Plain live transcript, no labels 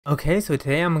Okay, so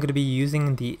today I'm going to be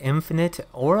using the Infinite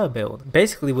Aura build.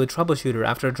 Basically with Troubleshooter,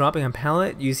 after dropping a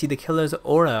pallet, you see the killer's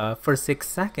aura for 6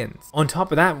 seconds. On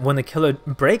top of that, when the killer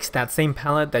breaks that same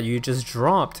pallet that you just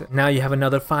dropped, now you have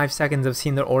another 5 seconds of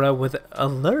seeing their aura with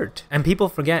alert. And people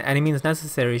forget any means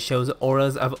necessary shows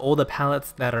auras of all the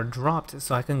pallets that are dropped,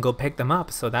 so I can go pick them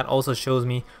up. So that also shows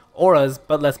me auras,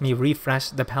 but lets me refresh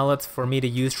the pallets for me to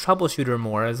use Troubleshooter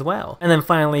more as well. And then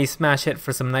finally smash it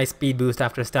for some nice speed boost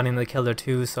after stunning the killer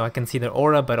too, so I can see their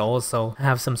aura but also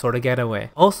have some sort of getaway.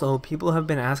 Also, people have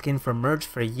been asking for merch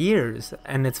for years,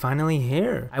 and it's finally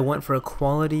here. I went for a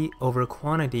quality over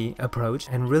quantity approach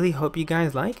and really hope you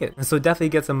guys like it. And so definitely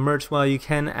get some merch while you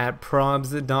can at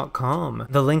PROBZZ.com.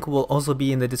 The link will also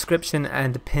be in the description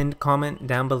and pinned comment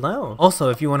down below. Also,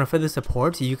 if you want to further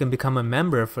support, you can become a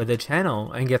member for the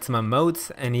channel and get some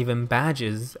emotes and even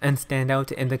badges and stand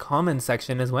out in the comments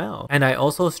section as well. And I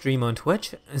also stream on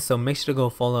Twitch, so make sure to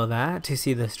go follow that to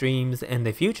see the streams in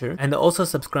the future, and also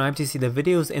subscribe to see the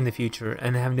videos in the future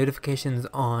and have notifications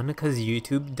on because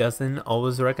YouTube doesn't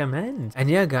always recommend. And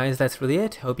yeah guys, that's really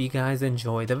it. Hope you guys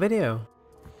enjoy the video.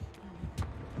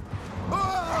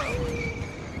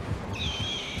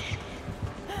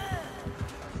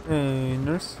 Hey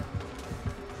nurse.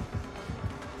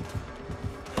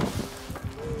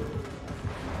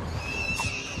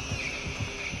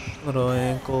 Little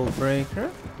ankle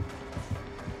breaker.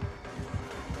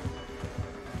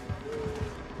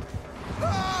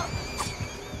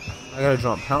 I gotta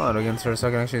drop pallet against her so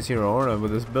I can actually see her aura with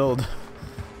this build.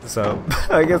 So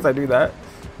I guess I do that.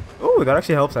 Oh, that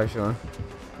actually helps actually.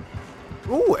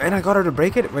 Oh, and I got her to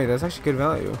break it. Wait, that's actually good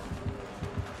value.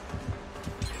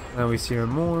 Now we see her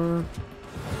more.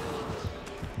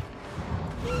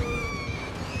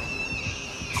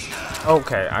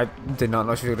 Okay, I did not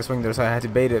know she was gonna swing there, so I had to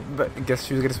bait it, but I guess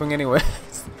she was gonna swing anyways.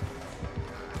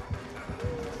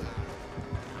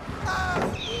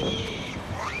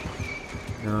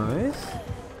 Nice.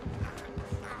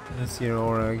 Let's see her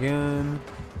aura again.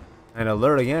 And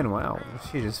alert again, wow.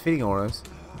 She's just feeding auras.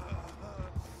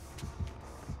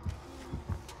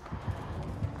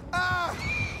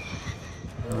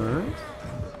 Alright.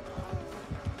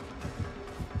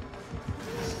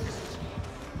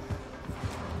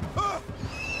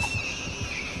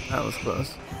 That was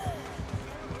close.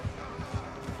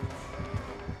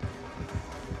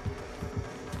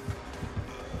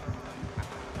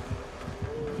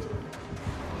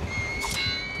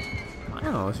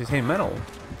 Wow, she's hitting metal.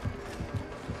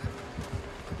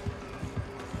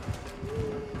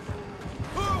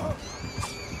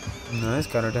 Nice,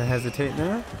 got her to hesitate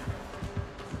there.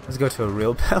 Let's go to a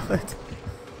real pallet.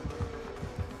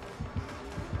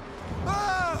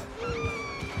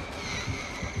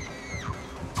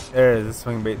 There's the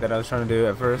swing bait that I was trying to do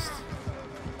at first.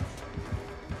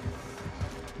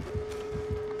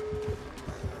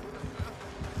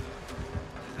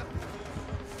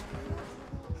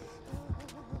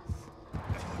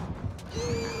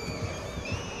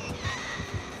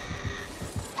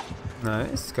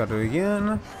 Nice, got it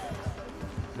again.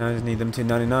 Now I just need them to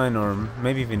 99 or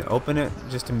maybe even open it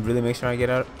just to really make sure I get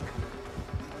out.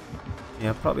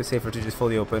 Yeah, probably safer to just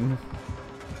fully open.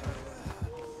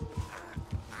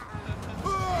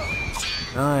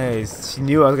 Nice. She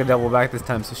knew I was gonna double back this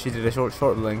time, so she did a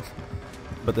short link,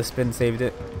 but the spin saved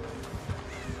it.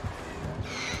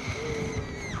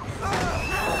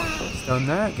 Stun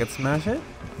that. Get smash it.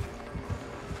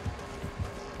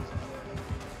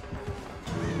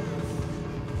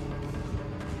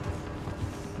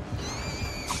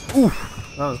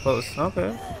 Oof. That was close.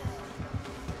 Okay.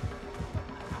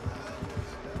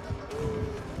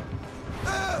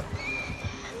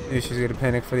 Maybe she's gonna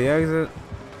panic for the exit.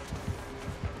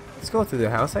 Let's go through the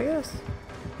house, I guess.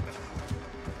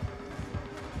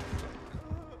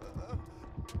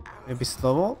 Maybe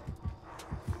slow vault.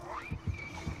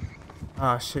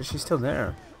 Ah shit, she's still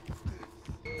there.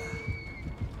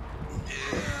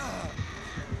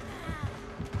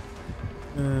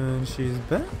 And she's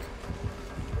back.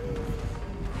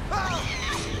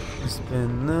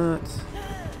 Spin that.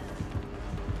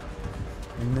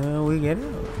 And now we get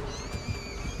out.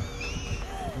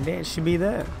 And that should be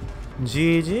that.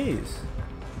 GG's.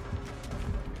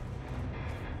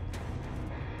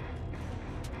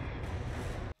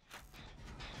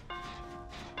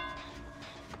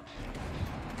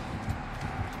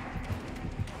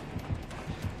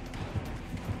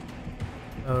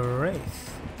 Alright.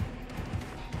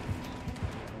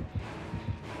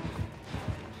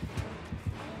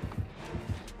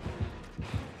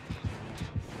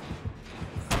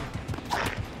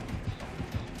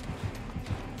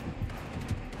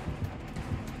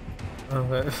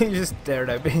 Okay, he just stared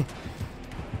at me.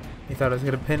 He thought I was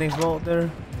gonna panic vault there?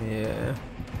 Yeah.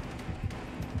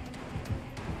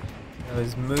 I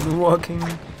was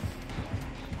moonwalking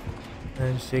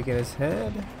and shaking his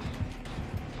head.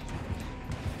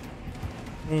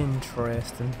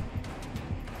 Interesting.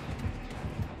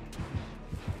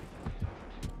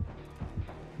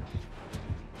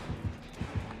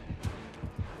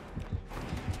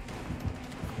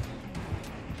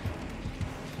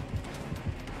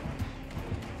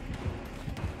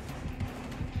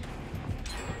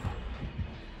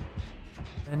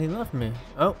 And he left me.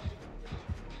 Oh.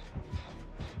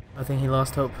 I think he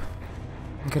lost hope.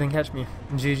 He couldn't catch me.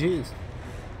 GG's.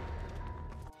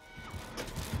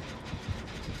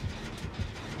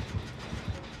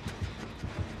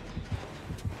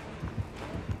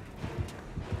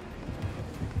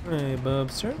 Hey,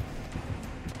 Bubster.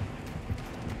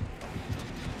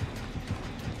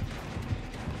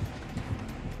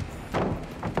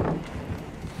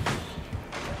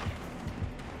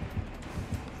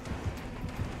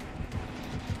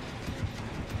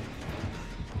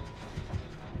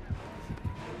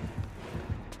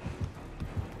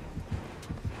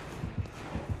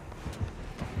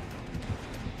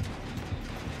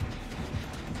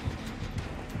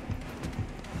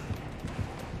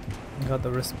 Got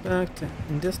the respect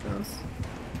and distance.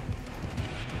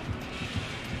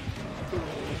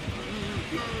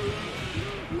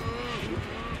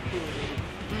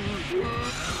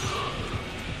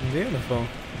 Beautiful.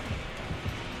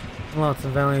 Lots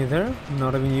of value there.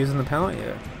 Not even using the pallet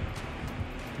yet.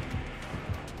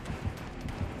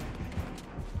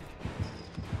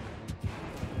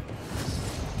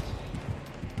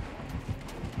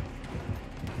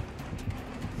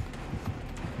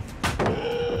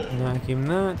 Vacuum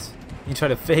that. He tried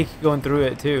to fake going through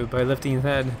it too by lifting his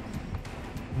head.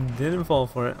 Didn't fall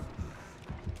for it.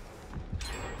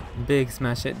 Big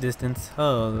smash hit distance.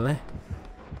 Holy.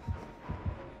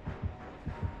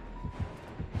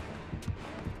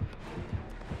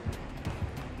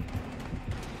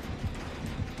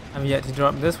 I've yet to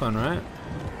drop this one, right?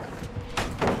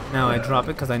 Now I drop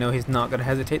it because I know he's not going to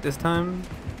hesitate this time.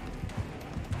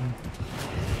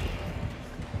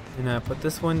 And I put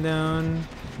this one down.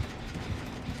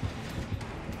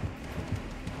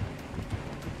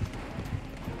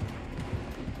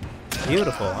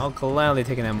 Beautiful. I'll gladly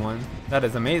take an M1. That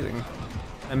is amazing.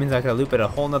 That means I can loop it a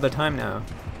whole nother time now.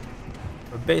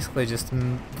 We're basically just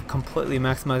completely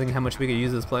maximizing how much we could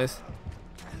use this place.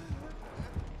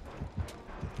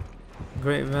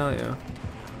 Great value.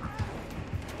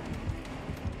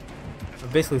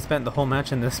 I've basically spent the whole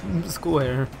match in this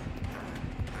square.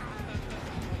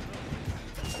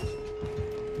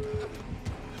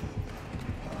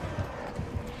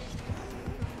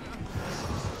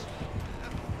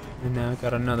 And now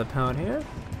got another pound here.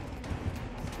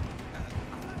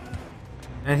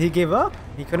 And he gave up.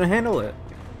 He couldn't handle it.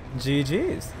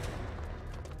 GG's.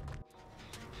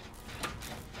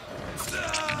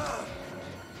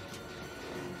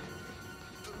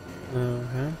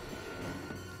 Okay.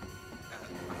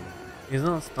 He's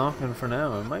not stalking for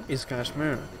now. It might be Scratch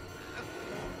Mirror.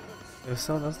 If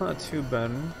so, that's not too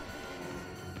bad.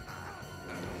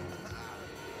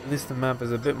 At least the map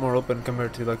is a bit more open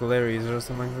compared to like Larry's or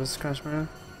something like this Scratch Mirror.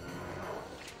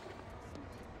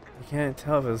 You can't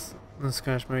tell if it's the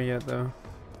Scratch Mirror yet though.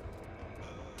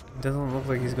 It doesn't look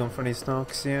like he's going for any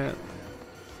stalks yet.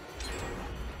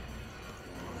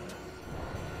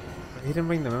 But he didn't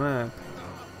bring the map.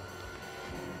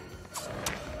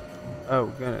 Oh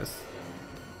goodness.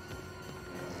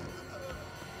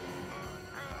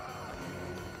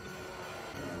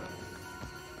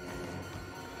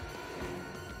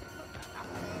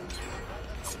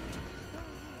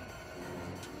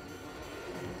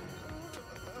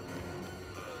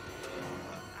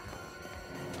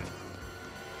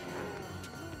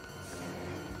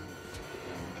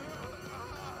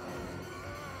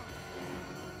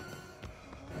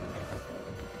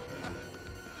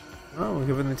 Oh, we're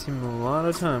giving the team a lot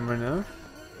of time right now.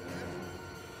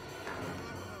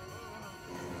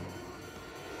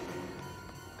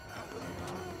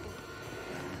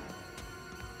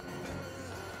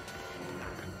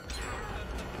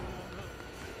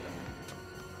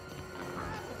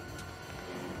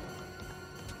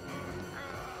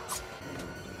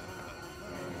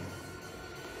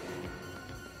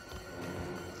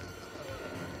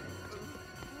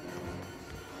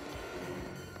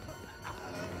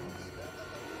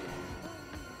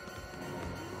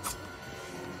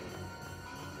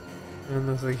 And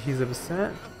looks like he's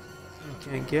upset. He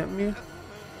can't get me.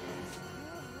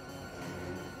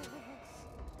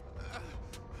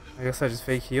 I guess I just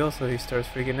fake heal so he starts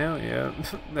freaking out. Yeah,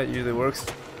 that usually works.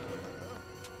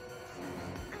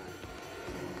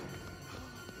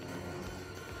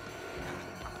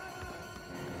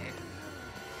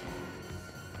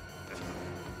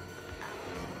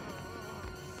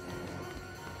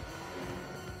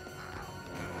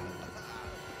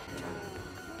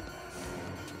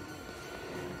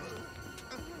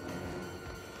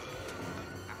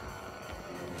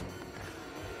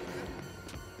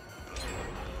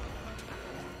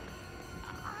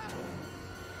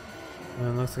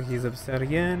 looks like he's upset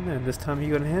again, and this time he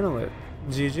couldn't handle it.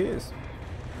 GG's.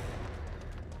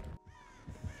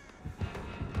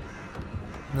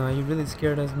 No, you really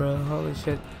scared us, bro. Holy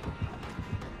shit.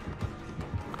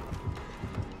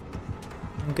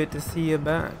 Good to see you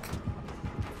back.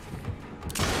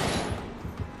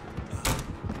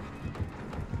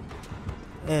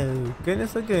 Oh,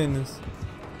 goodness, oh goodness.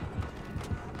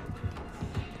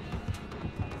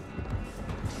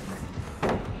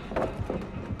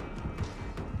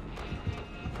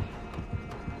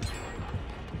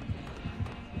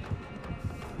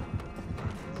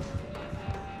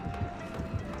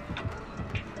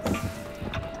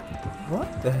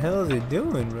 What the hell is he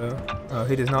doing, bro? Oh,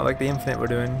 he does not like the infinite we're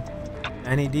doing.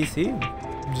 And he DC'd.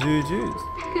 GG's.